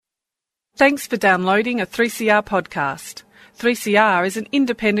Thanks for downloading a 3CR podcast. 3CR is an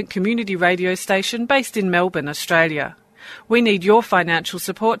independent community radio station based in Melbourne, Australia. We need your financial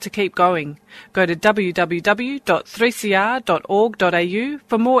support to keep going. Go to www.3cr.org.au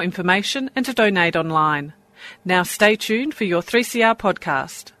for more information and to donate online. Now stay tuned for your 3CR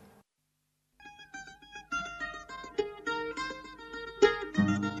podcast.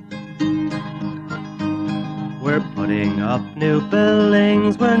 We're putting up new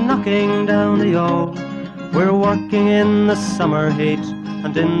buildings, we're knocking down the old. We're working in the summer heat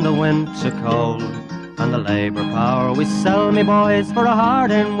and in the winter cold. And the labour power we sell, me boys, for a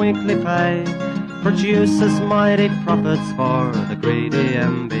hard-earned weekly pay produces mighty profits for the greedy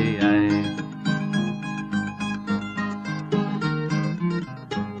MBA.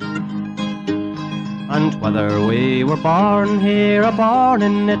 And whether we were born here or born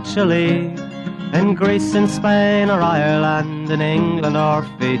in Italy, in Greece, in Spain or Ireland, in England or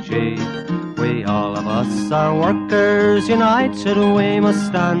Fiji, we all of us are workers, united we must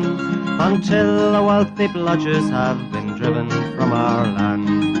stand, until the wealthy bludgers have been driven from our land.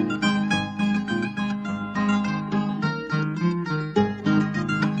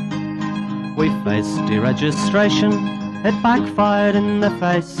 We faced deregistration, it backfired in the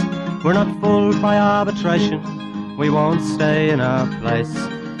face. We're not fooled by arbitration, we won't stay in our place.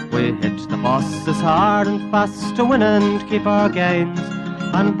 We hit the bosses hard and fast to win and keep our gains,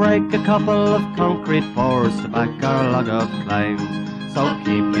 and break a couple of concrete pours to back our log of claims. So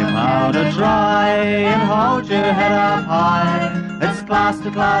keep your powder dry and hold your head up high. It's class to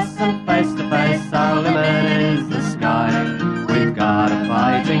class and face to face, our limit is the sky. We've got a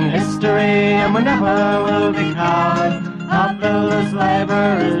fighting history and we never will be cowed. Our builders'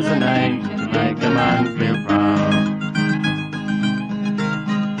 labour is a name to make a man feel proud.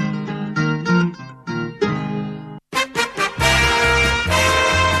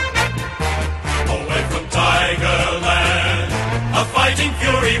 Fighting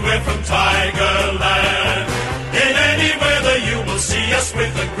fury, we're from Tigerland. In any weather you will see us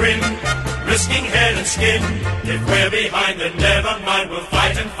with a grin, risking head and skin. If we're behind then never mind, we'll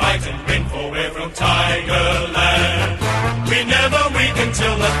fight and win, for we're from Tigerland. We never weaken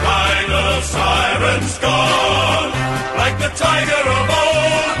till the final siren's gone. Like the tiger of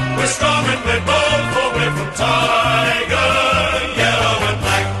old, we're strong and we're bold, for we're from Tiger. Yellow and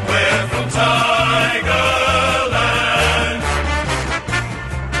black, we're from Tigerland.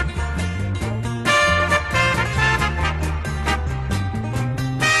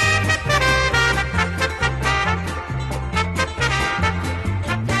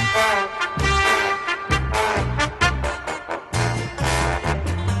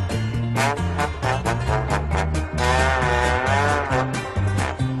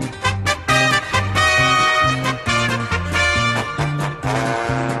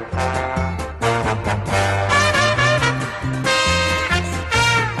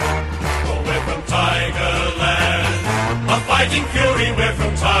 Fighting fury, we're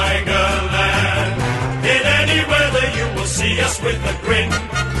from Tigerland. In any weather you will see us with a grin,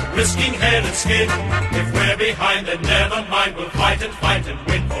 risking head and skin. If we're behind then never mind, we'll fight and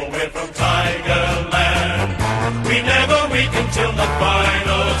win, for we're from Tigerland. We never weaken till the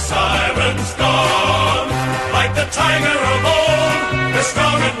final siren's gone. Like the tiger of old, we're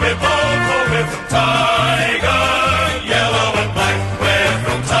strong and we're bold, for we're from Tiger. Yellow and black, we're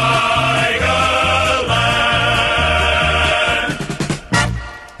from Tigerland.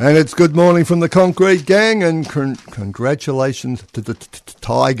 And it's good morning from the Concrete Gang, and congratulations to the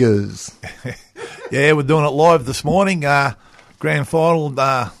Tigers. Yeah, we're doing it live this morning. Grand final,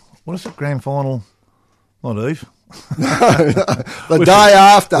 what is it, grand final? Not Eve. The day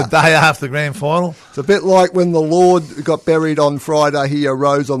after. The day after the grand final. It's a bit like when the Lord got buried on Friday, he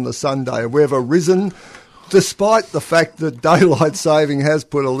arose on the Sunday. We've arisen, despite the fact that daylight saving has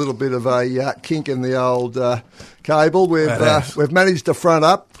put a little bit of a kink in the old cable. We've managed to front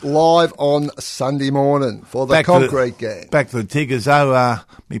up live on Sunday morning for the Concrete Gang. Back to the Tigers, though.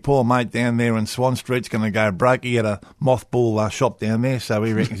 My poor mate down there in Swan Street's going to go broke. He had a mothball shop down there, so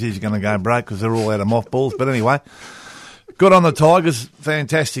he reckons he's going to go broke because they're all out of mothballs. But anyway, good on the Tigers.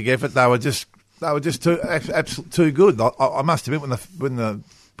 Fantastic effort. They were just too good. I must admit, when the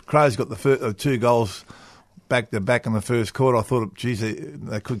Crows got the two goals back to back in the first quarter, I thought, geez,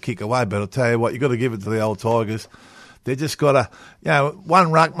 they could kick away. But I'll tell you what, you've got to give it to the old Tigers. They just got one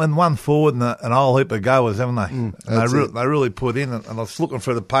ruckman, one forward, and a whole heap of goers, haven't they? They really put in. And I was looking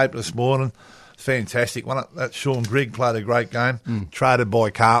through the paper this morning. Fantastic. That Sean Grigg played a great game. Traded by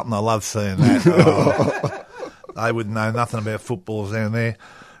Carlton. I love seeing that. They wouldn't know nothing about footballers down there.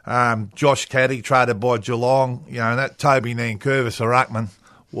 Josh Caddy traded by Geelong. And that Toby Nankervis, a ruckman,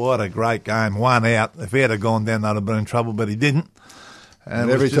 What a great game. 1 out. If he had gone down, they'd have been in trouble, but he didn't.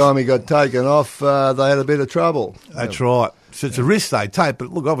 And every time he got taken off, they had a bit of trouble. That's right. So it's a risk they take, but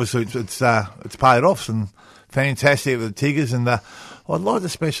look, obviously it's paid off and fantastic with the Tigers. And I'd like to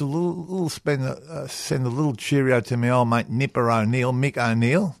send a little cheerio to my old mate Nipper O'Neill, Mick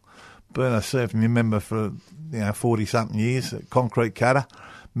O'Neill. Been a surfing member for 40-something years, a concrete cutter.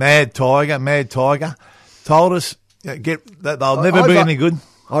 Mad Tiger. Told us that they'll never be any good.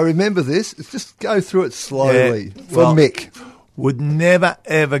 I remember this. Just go through it slowly Mick. Would never,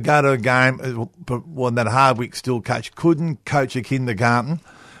 ever go to a game when that Hardwick still coach. Couldn't coach a kindergarten.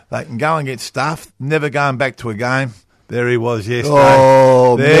 They can go and get stuffed. Never going back to a game. There he was yesterday.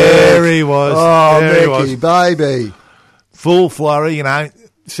 Oh, there he was. Oh, there Mickey, he was. baby. Full flurry,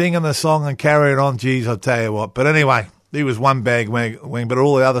 singing the song and carrying on. Geez, I'll tell you what. But anyway, he was one bag wing. But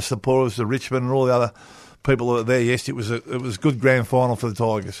all the other supporters, the Richmond and all the other people that were there, yes, it was a good grand final for the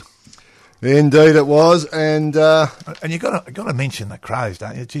Tigers. Indeed it was, and you got to mention the Crows,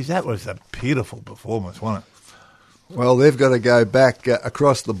 don't you? Geez, that was a beautiful performance, wasn't it? Well, they've got to go back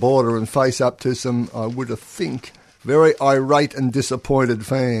across the border and face up to some, I would think, very irate and disappointed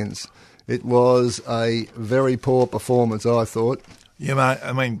fans. It was a very poor performance, I thought. Yeah, mate.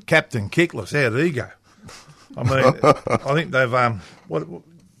 I mean, Captain Kickless, how did he go? I mean, I think they've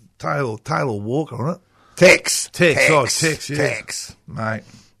Taylor Walker on it. Tex, yeah. Tex, mate.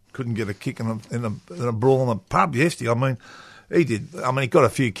 Couldn't get a kick in a brawl in the pub yesterday. I mean, he did. I mean, he got a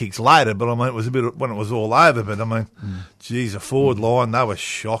few kicks later, but I mean, it was a bit when it was all over. But I mean, geez, the forward line, they were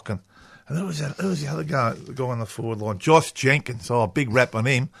shocking. And who was the other guy on the forward line? Josh Jenkins. Oh, a big rap on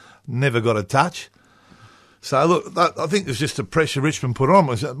him. Never got a touch. So look, I think it was just the pressure Richmond put on.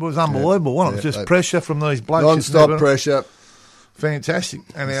 It was unbelievable, wasn't it? It was just pressure from these blokes. Non-stop pressure. Fantastic.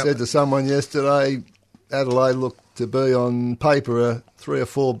 And I said to someone yesterday, Adelaide looked to be on paper a 3 or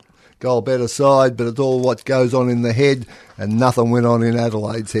 4 goal better side, but it's all what goes on in the head, and nothing went on in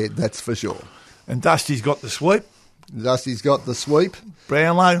Adelaide's head, that's for sure. And Dusty's got the sweep.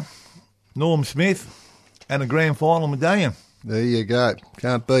 Brownlow, Norm Smith, and a grand final medallion. There you go.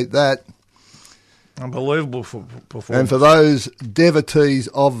 Can't beat that. Unbelievable performance. And for those devotees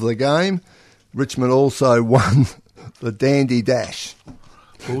of the game, Richmond also won the Dandy Dash.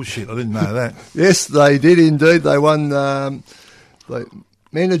 Bullshit, I didn't know that. Yes, they did indeed. They won,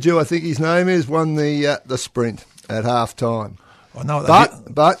 Menadue, I think his name is, won the sprint at half-time. I know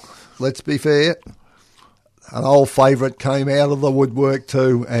But let's be fair, an old favourite came out of the woodwork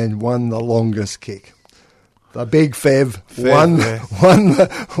too and won the longest kick. The big Fev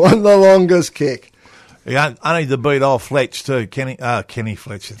won the longest kick. He only to beat old Fletch too, Kenny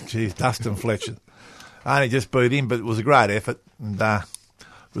Fletcher. Jeez, Dustin Fletcher. Only just beat him, but it was a great effort. And it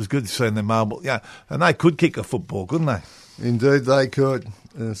was good seeing them mobile. Yeah, and they could kick a football, couldn't they? Indeed, they could.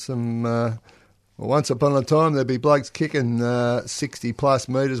 Once upon a time, there'd be blokes kicking 60-plus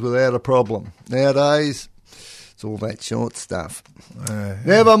metres without a problem. Nowadays, it's all that short stuff.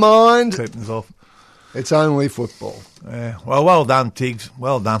 Never mind. Keeping us off. It's only football. Yeah. Well done, Tiggs.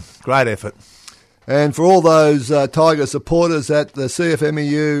 Well done. Great effort. And for all those Tiger supporters at the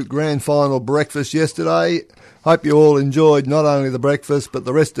CFMEU Grand Final breakfast yesterday, hope you all enjoyed not only the breakfast but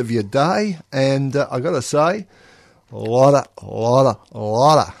the rest of your day. And I got to say, a lot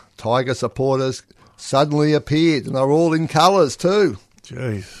of Tiger supporters suddenly appeared, and they're all in colours too.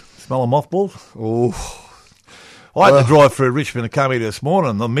 Jeez, smell of mothballs. Oh. I had to drive through Richmond to come here this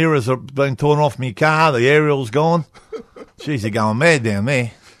morning. The mirrors have been torn off my car. The aerial's gone. Jeez, they're going mad down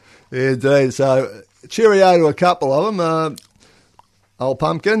there. Indeed. So, cheerio to a couple of them. Old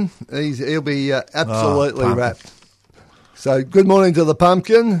Pumpkin, he'll be absolutely wrapped. So, good morning to the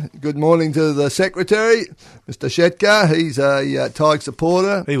Pumpkin. Good morning to the Secretary, Mr. Shetka. He's a Tigers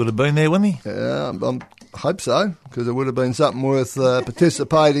supporter. He would have been there, wouldn't he? Yeah, I hope so, because it would have been something worth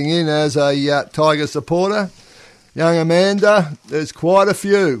participating in as a Tigers supporter. Young Amanda, there's quite a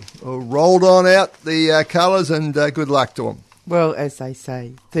few. Rolled on out the colours, and good luck to them. Well, as they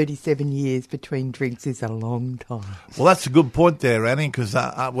say, 37 years between drinks is a long time. Well, that's a good point there, Annie, because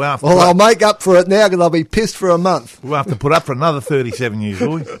we'll have to I'll make up for it now because I'll be pissed for a month. We'll have to put up for another 37 years,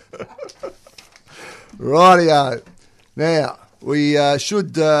 will we? Rightio. Now, we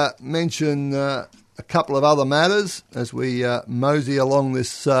should mention a couple of other matters as we mosey along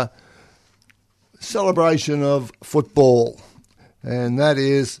this celebration of football, and that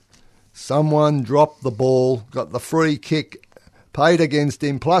is someone dropped the ball, got the free kick paid against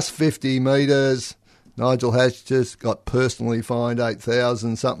him, plus 50 metres. Nigel Hatch just got personally fined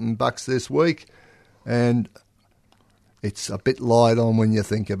 $8,000 something bucks this week, and it's a bit light on when you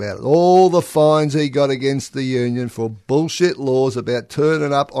think about it. All the fines he got against the union for bullshit laws about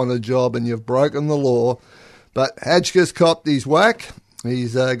turning up on a job and you've broken the law. But Hajkus copped his whack.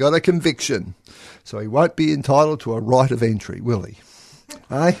 He's got a conviction. So he won't be entitled to a right of entry, will he?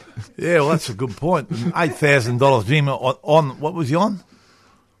 Eh? Yeah, well, that's a good point. $8,000, Jim, on what was he on?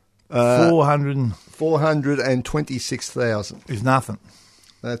 426,000 is nothing.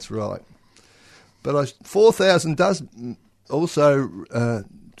 That's right. But 4,000 does also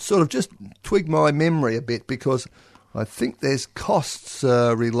sort of just twig my memory a bit, because I think there's costs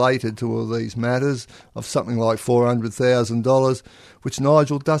related to all these matters of something like $400,000, which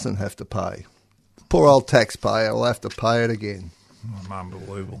Nigel doesn't have to pay. Poor old taxpayer will have to pay it again.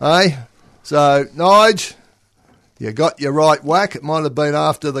 Unbelievable. Eh? So, Nige, you got your right whack. It might have been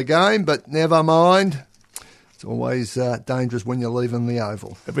after the game, but never mind. It's always dangerous when you're leaving the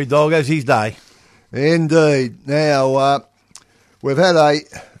Oval. Every dog has his day. Indeed. Now, we've had a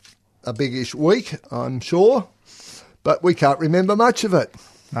biggish week, I'm sure, but we can't remember much of it.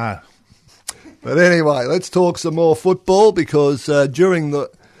 No. But anyway, let's talk some more football, because during the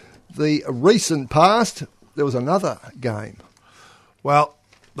recent past, there was another game. Well,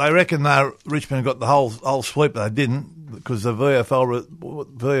 they reckon Richmond got the whole sweep, but they didn't, because the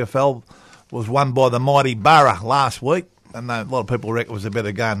VFL was won by the mighty Borough last week, and a lot of people reckon it was a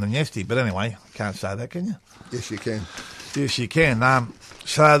better game than yesterday. But anyway, can't say that, can you? Yes, you can. Yes, you can.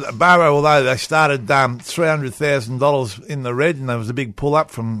 So Borough, although they started $300,000 in the red, and there was a big pull-up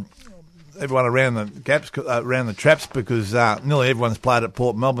from everyone around the traps, because nearly everyone's played at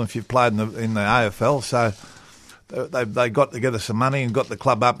Port Melbourne if you've played in the AFL. So they got together some money and got the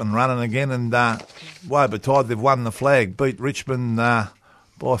club up and running again. And woe betide, they've won the flag, beat Richmond by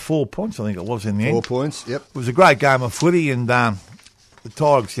 4 points, I think it was in the end. 4 points, yep. It was a great game of footy, and the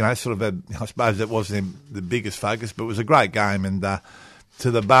Tigers, sort of had, I suppose that wasn't the biggest focus, but it was a great game. And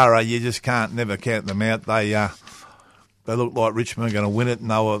to the Borough, you just never count them out. They looked like Richmond were going to win it, and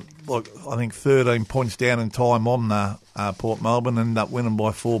they were, I think, 13 points down in time on Port Melbourne, and ended up winning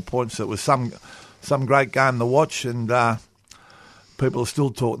by 4 points. So it was some great game to watch, and people are still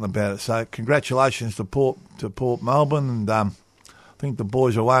talking about it. So congratulations to Port Melbourne, and I think the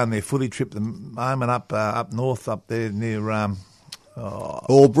boys are away on their footy trip at the moment up north, up there near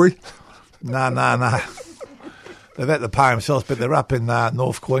Albury. No. They've had to pay themselves, but they're up in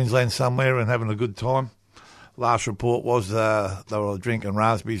North Queensland somewhere and having a good time. Last report was they were drinking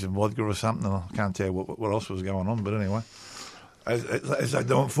raspberries and vodka or something. I can't tell you what else was going on, but anyway, as they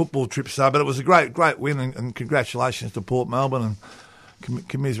do on football trips. But it was a great win, and congratulations to Port Melbourne, and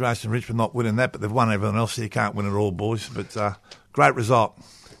commiserations to Richmond not winning that, but they've won everything else, so you can't win it all, boys. But great result.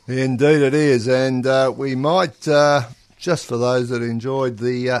 Indeed it is, and we might, just for those that enjoyed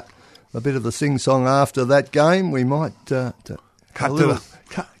a bit of the sing-song after that game, we might cut to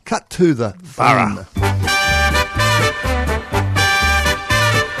the Borough.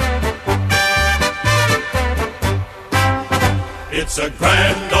 It's a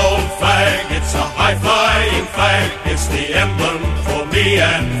grand old flag, it's a high-flying flag, it's the emblem for me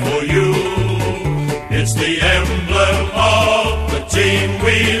and for you. It's the emblem of the team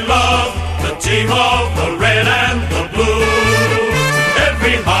we love, the team of the red and the blue.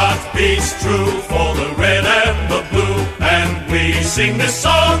 Every heart beats true for the red and the blue, and we sing this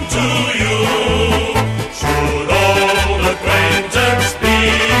song to you. Should old acquaintance be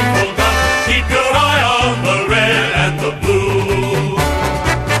forgot, keep your eye on the red and the blue.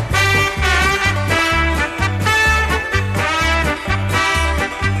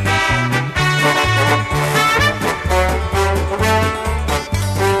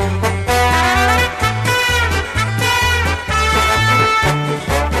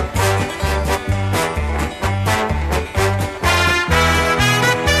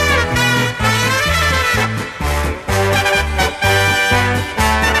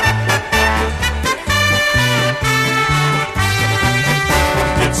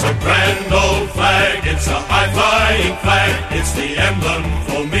 It's a high-flying flag, it's the emblem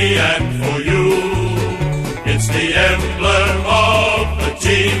for me and for you. It's the emblem of the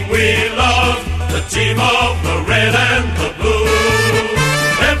team we love, the team of the red and the blue.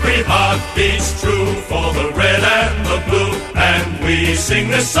 Every heart beats true for the red and the blue, and we sing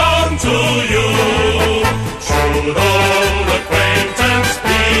this song to you. Should old acquaintance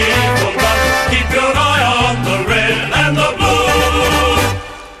be forgot, keep your eye on the red and the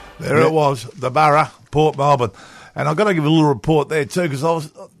blue. There it was, the Borough, Port Melbourne. And I've got to give a little report there too, because I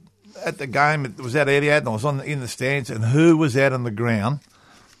was at the game, it was at Etihad, and I was in the stands, and who was out on the ground?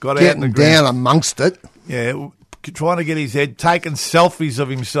 Got out in the ground. Down amongst it. Yeah, trying to get his head, taking selfies of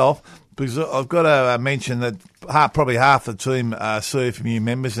himself, Because I've got to mention that probably half the team are CFMU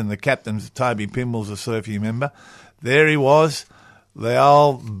members, and the captain, Toby Pimbl's a CFMU member. There he was, the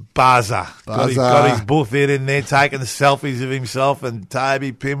old buzzer. Got his buffet in there, taking selfies of himself and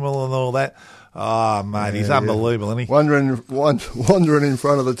Toby Pimble and all that. Oh, mate, he's unbelievable, isn't he? Wandering in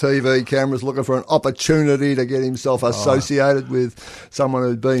front of the TV cameras, looking for an opportunity to get himself associated with someone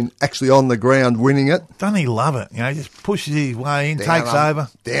who'd been actually on the ground winning it. Doesn't he love it? Just pushes his way in, takes over.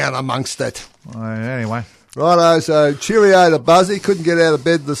 Down amongst it. Anyway. Righto, so cheerio to Buzzy. Couldn't get out of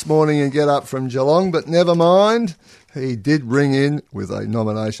bed this morning and get up from Geelong, but never mind. He did ring in with a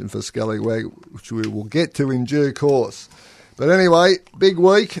nomination for Scallywag, which we will get to in due course. But anyway, big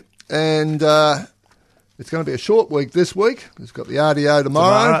week. And it's going to be a short week this week. It's got the RDO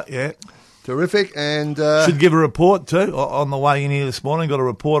tomorrow. Yeah. Terrific. And should give a report too on the way in here this morning. Got a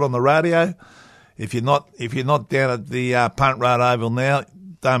report on the radio. If you're not down at the Punt Road Oval now,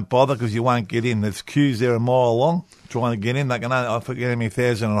 don't bother because you won't get in. There's queues there a mile long trying to get in. They can only, I forget how many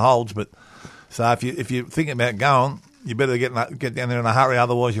thousand it holds, but so if you're thinking about going, you better get down there in a hurry.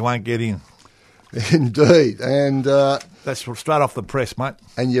 Otherwise, you won't get in. Indeed, and that's straight off the press, mate.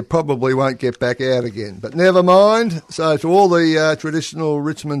 And you probably won't get back out again. But never mind. So to all the traditional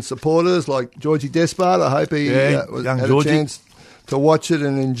Richmond supporters like Georgie Despard, I hope he had a chance to watch it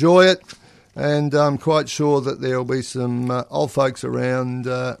and enjoy it. And I'm quite sure that there'll be some old folks around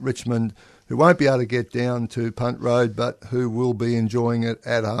Richmond who won't be able to get down to Punt Road, but who will be enjoying it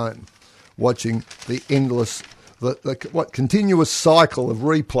at home, watching the endless. The continuous cycle of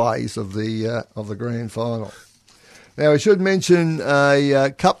replays of the grand final. Now, I should mention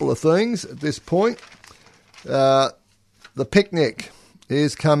a couple of things at this point. The picnic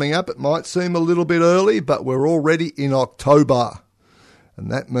is coming up. It might seem a little bit early, but we're already in October,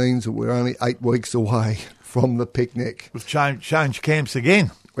 and that means that we're only 8 weeks away from the picnic. We've changed camps again.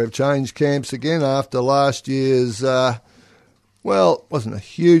 We've changed camps again after last year's... Well, it wasn't a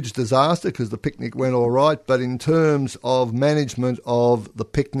huge disaster because the picnic went all right, but in terms of management of the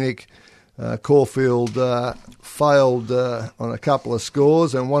picnic, Caulfield failed on a couple of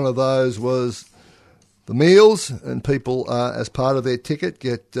scores, and one of those was the meals, and people, as part of their ticket,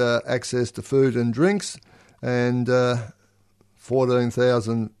 get access to food and drinks, and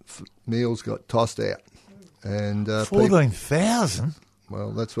 14,000 meals got tossed out. And 14,000?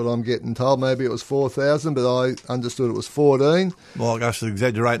 Well, that's what I'm getting told. Maybe it was 4,000, but I understood it was 14. Well, I guess they're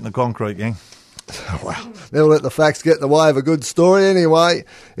exaggerating the concrete, gang. Well, they'll let the facts get in the way of a good story anyway.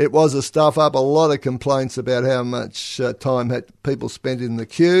 It was a stuff-up. A lot of complaints about how much time had people spent in the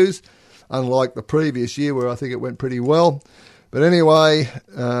queues, unlike the previous year where I think it went pretty well. But anyway...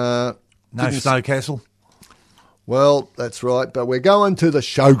 no Snowcastle? Well, that's right, but we're going to the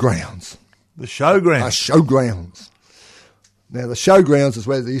showgrounds. The showgrounds? Showgrounds. Now, the showgrounds is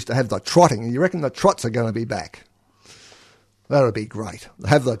where they used to have the trotting, and you reckon the trots are going to be back? That would be great.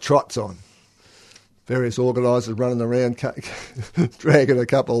 Have the trots on. Various organisers running around, dragging a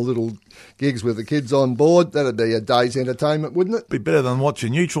couple of little gigs with the kids on board. That'd be a day's entertainment, wouldn't it? Be better than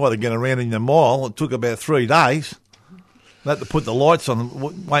watching you try to get around in the mile. It took about 3 days. They had to put the lights on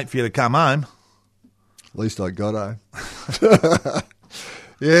and wait for you to come home. At least I got home.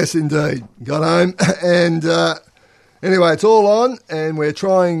 Yes, indeed. Got home and... Anyway, it's all on, and we're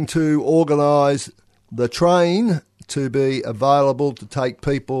trying to organise the train to be available to take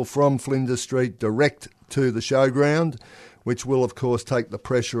people from Flinders Street direct to the showground, which will, of course, take the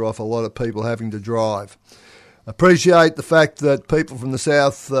pressure off a lot of people having to drive. Appreciate the fact that people from the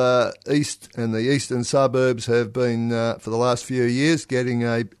south east and the eastern suburbs have been, for the last few years, getting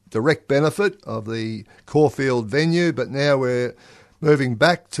a direct benefit of the Caulfield venue, but now we're moving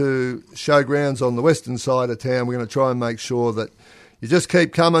back to showgrounds on the western side of town. We're going to try and make sure that you just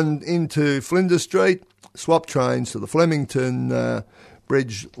keep coming into Flinders Street, swap trains to the Flemington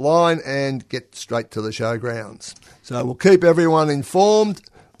Bridge line and get straight to the showgrounds. So we'll keep everyone informed.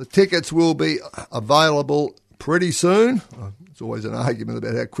 The tickets will be available pretty soon. There's always an argument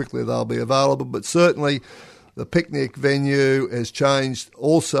about how quickly they'll be available, but certainly the picnic venue has changed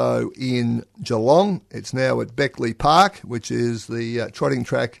also in Geelong. It's now at Beckley Park, which is the trotting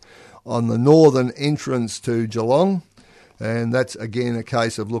track on the northern entrance to Geelong. And that's, again, a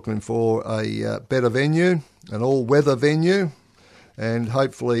case of looking for a better venue, an all-weather venue. And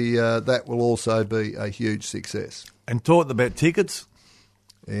hopefully that will also be a huge success. And talking about tickets.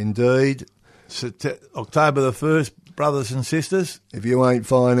 Indeed. October the 1st. Brothers and sisters, if you ain't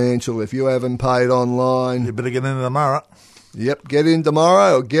financial, if you haven't paid online, you better get in tomorrow. Yep, get in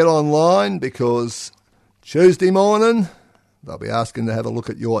tomorrow or get online, because Tuesday morning they'll be asking to have a look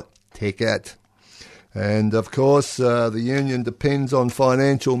at your ticket. And, of course, the union depends on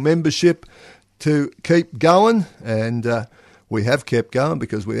financial membership to keep going, and we have kept going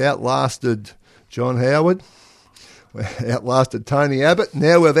because we outlasted John Howard, we outlasted Tony Abbott,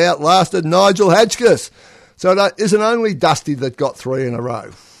 now we've outlasted Nigel Hotchkiss. So it isn't only Dusty that got 3 in a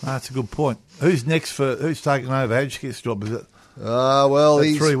row. That's a good point. Who's taking over Hotchkiss' job, is it? Well,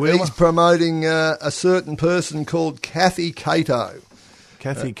 he's promoting a certain person called Kathy Cato.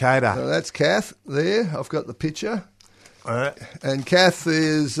 Kathy Cato. That's Kath there. I've got the picture. All right. And Kath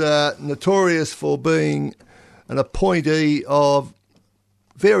is notorious for being an appointee of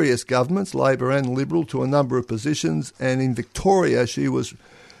various governments, Labor and Liberal, to a number of positions. And in Victoria, she was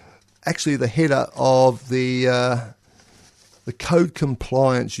actually the header of the code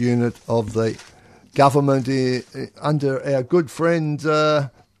compliance unit of the government under our good friend,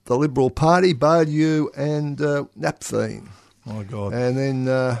 the Liberal Party, Baillieu and Napthine. My God. And then...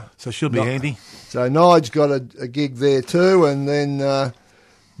 so she'll be handy. So Nige got a gig there too, and then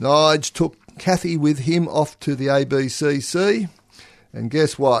Nige took Kathy with him off to the ABCC, and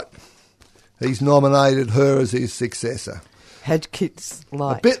guess what? He's nominated her as his successor. Hotchkiss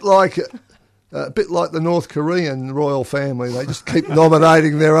light. A bit like the North Korean royal family. They just keep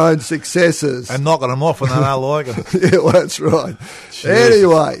nominating their own successors. And knocking them off when they don't like them. Yeah, well, that's right. Jeez.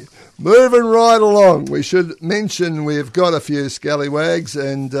 Anyway, moving right along, we should mention we've got a few scallywags,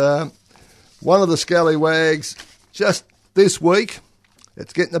 and one of the scallywags just this week,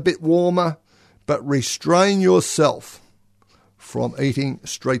 it's getting a bit warmer, but restrain yourself from eating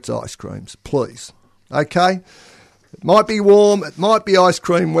Streets ice creams, please. Okay? It might be warm, it might be ice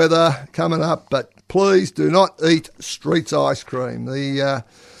cream weather coming up, but please do not eat Streets ice cream.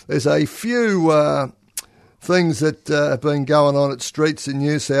 There's a few things that have been going on at Streets in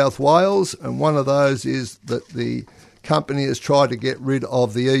New South Wales, and one of those is that the company has tried to get rid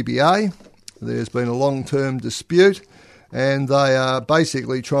of the EBA. There's been a long-term dispute, and they are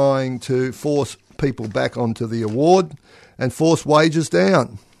basically trying to force people back onto the award and force wages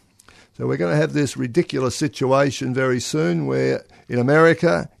down. So we're going to have this ridiculous situation very soon where in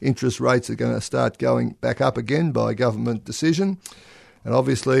America interest rates are going to start going back up again by government decision. And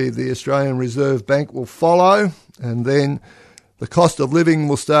obviously the Australian Reserve Bank will follow, and then the cost of living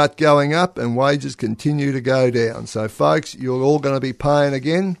will start going up and wages continue to go down. So folks, you're all going to be paying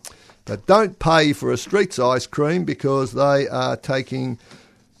again, but don't pay for a Streets ice cream because they are taking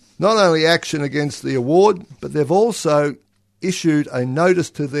not only action against the award, but they've also issued a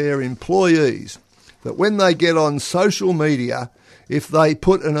notice to their employees that when they get on social media, if they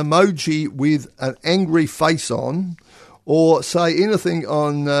put an emoji with an angry face on or say anything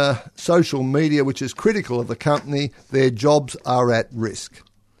on social media which is critical of the company, their jobs are at risk.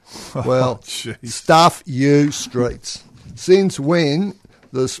 Well, stuff you, Streets. Since when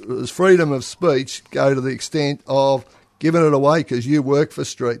does freedom of speech go to the extent of giving it away because you work for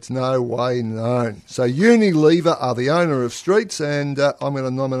Streets? No way known. So Unilever are the owner of Streets, and I'm going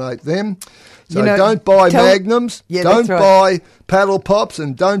to nominate them. So don't buy Magnums, don't buy Paddle Pops,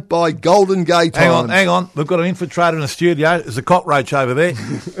 and don't buy Golden Gate Times. Hang on. We've got an infiltrator in the studio. There's a cockroach over there.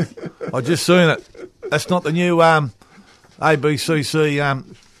 I've just seen it. That's not the new ABCC,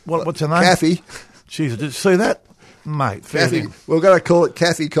 what's her name? Kathy. Jeez, did you see that? Mate, Kathy. We're going to call it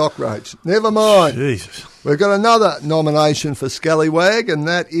Kathy Cockroach. Never mind. Jesus. We've got another nomination for Scallywag, and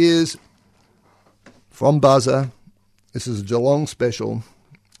that is from Buzzer. This is a Geelong special.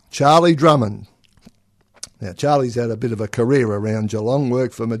 Charlie Drummond. Now, Charlie's had a bit of a career around Geelong,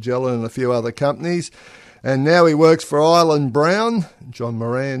 worked for Magellan and a few other companies, and now he works for Island Brown, John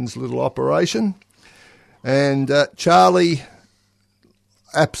Moran's little operation. And Charlie,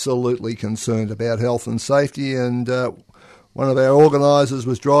 absolutely concerned about health and safety, and one of our organisers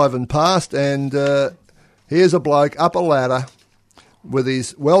was driving past, and here's a bloke up a ladder with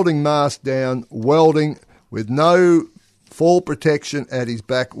his welding mask down, welding with no fall protection at his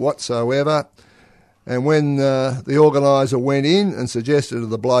back whatsoever. And when the organiser went in and suggested to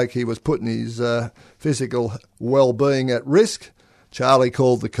the bloke he was putting his physical well-being at risk, Charlie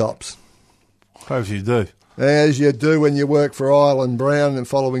called the cops. As you do. As you do when you work for Island Brown and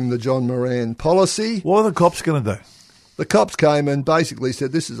following the John Moran policy. What are the cops going to do? The cops came and basically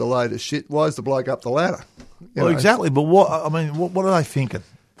said, this is a load of shit. Why is the bloke up the ladder? Well, exactly, but what are they thinking?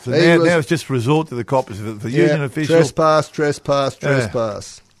 So now it's just resort to the cops, the union official.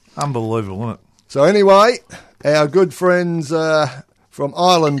 Trespass. Unbelievable, isn't it? So anyway, our good friends from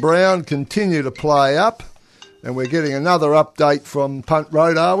Island Brown continue to play up, and we're getting another update from Punt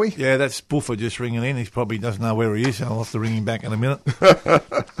Road, are we? Yeah, that's Buffer just ringing in. He probably doesn't know where he is, so I'll have to ring him back in a minute.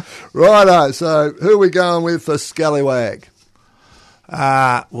 Righto, so who are we going with for Scallywag?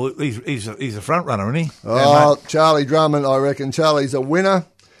 Well, he's a front runner, isn't he? Oh, Charlie Drummond, I reckon. Charlie's a winner.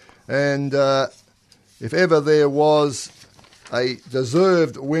 And if ever there was a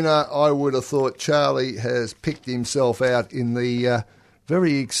deserved winner, I would have thought Charlie has picked himself out in the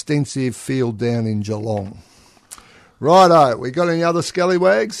very extensive field down in Geelong. Righto, we got any other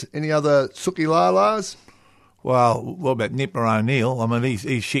scallywags? Any other Sookie Lalas? Well, what about Nipper O'Neill? I mean,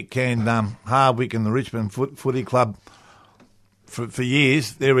 he's shit-canned Hardwick and the Richmond Footy Club for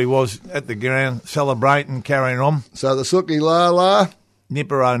years. There he was at the ground celebrating, carrying on. So the Sookie Lala.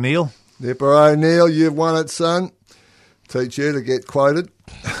 Nipper O'Neill. Nipper O'Neill, you've won it, son. Teach you to get quoted.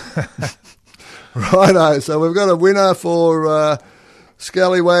 Righto, so we've got a winner for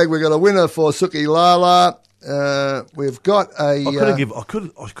Scallywag. We've got a winner for Sookie Lala. We've got a. I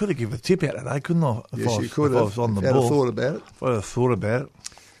could have given a tip out today, couldn't I? Yes, you could have. I was on the if ball. I'd thought about it. If I'd have thought about it.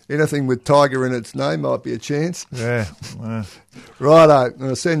 Anything with Tiger in its name might be a chance. Yeah. Righto, I'm going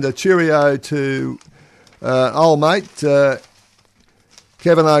to send a cheerio to old mate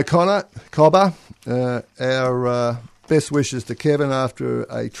Kevin O'Connor, Cobber. Our best wishes to Kevin after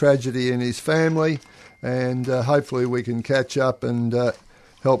a tragedy in his family, and hopefully we can catch up and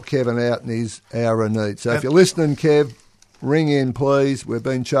help Kevin out in his hour of need. So if you're listening, Kev, ring in, please. We've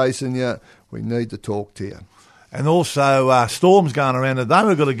been chasing you. We need to talk to you. And also, Storm's going around today.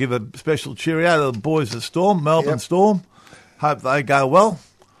 We've got to give a special cheerio to the boys at Storm, Melbourne Storm. Hope they go well.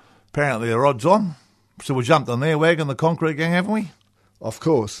 Apparently they're odds on. So we jumped on their wagon, the Concrete Gang, haven't we? Of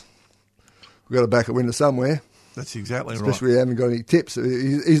course. We've got to back a winner somewhere. That's exactly right. Especially we haven't got any tips.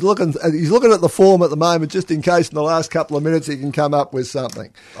 He's looking at the form at the moment, just in case in the last couple of minutes he can come up with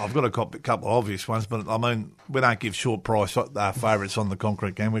something. I've got a couple of obvious ones, but I mean, we don't give short price favourites on the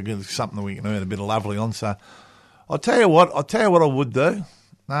Concrete Game. We give something that we can earn a bit of lovely on. So I'll tell you what I would do.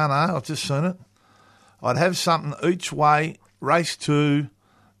 No, I've just seen it. I'd have something each way. Race 2,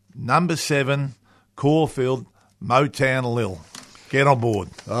 number 7, Caulfield, Motown Lil. Get on board.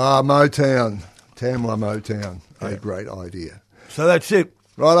 Motown. Tamla Motown. A great idea. So that's it.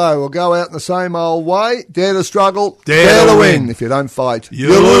 Righto, we'll go out in the same old way. Dare to struggle, dare to win. If you don't fight, you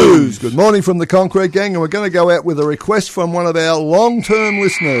lose. Good morning from the Concrete Gang, and we're going to go out with a request from one of our long-term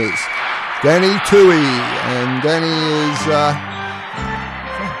listeners, Danny Toohey. And Danny is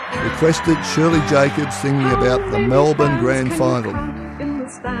requested Shirley Jacobs singing about the Melbourne Grand Final. In the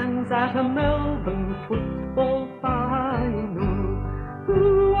stands at a Melbourne football final.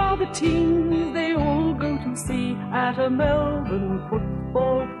 Who are the teams they all go to see at a Melbourne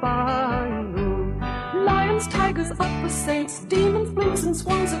football final? Lions, Tigers, Opera Saints, Demons, Blues and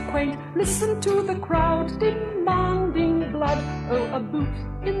Swans are quaint. Listen to the crowd demanding blood. Oh, a boot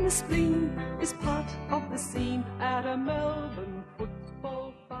in the spleen is part of the scene at a Melbourne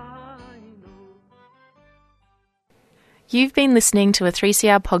football final. You've been listening to a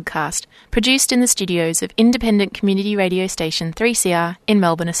 3CR podcast produced in the studios of independent community radio station 3CR in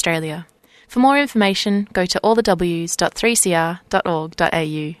Melbourne, Australia. For more information, go to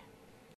allthews.3cr.org.au.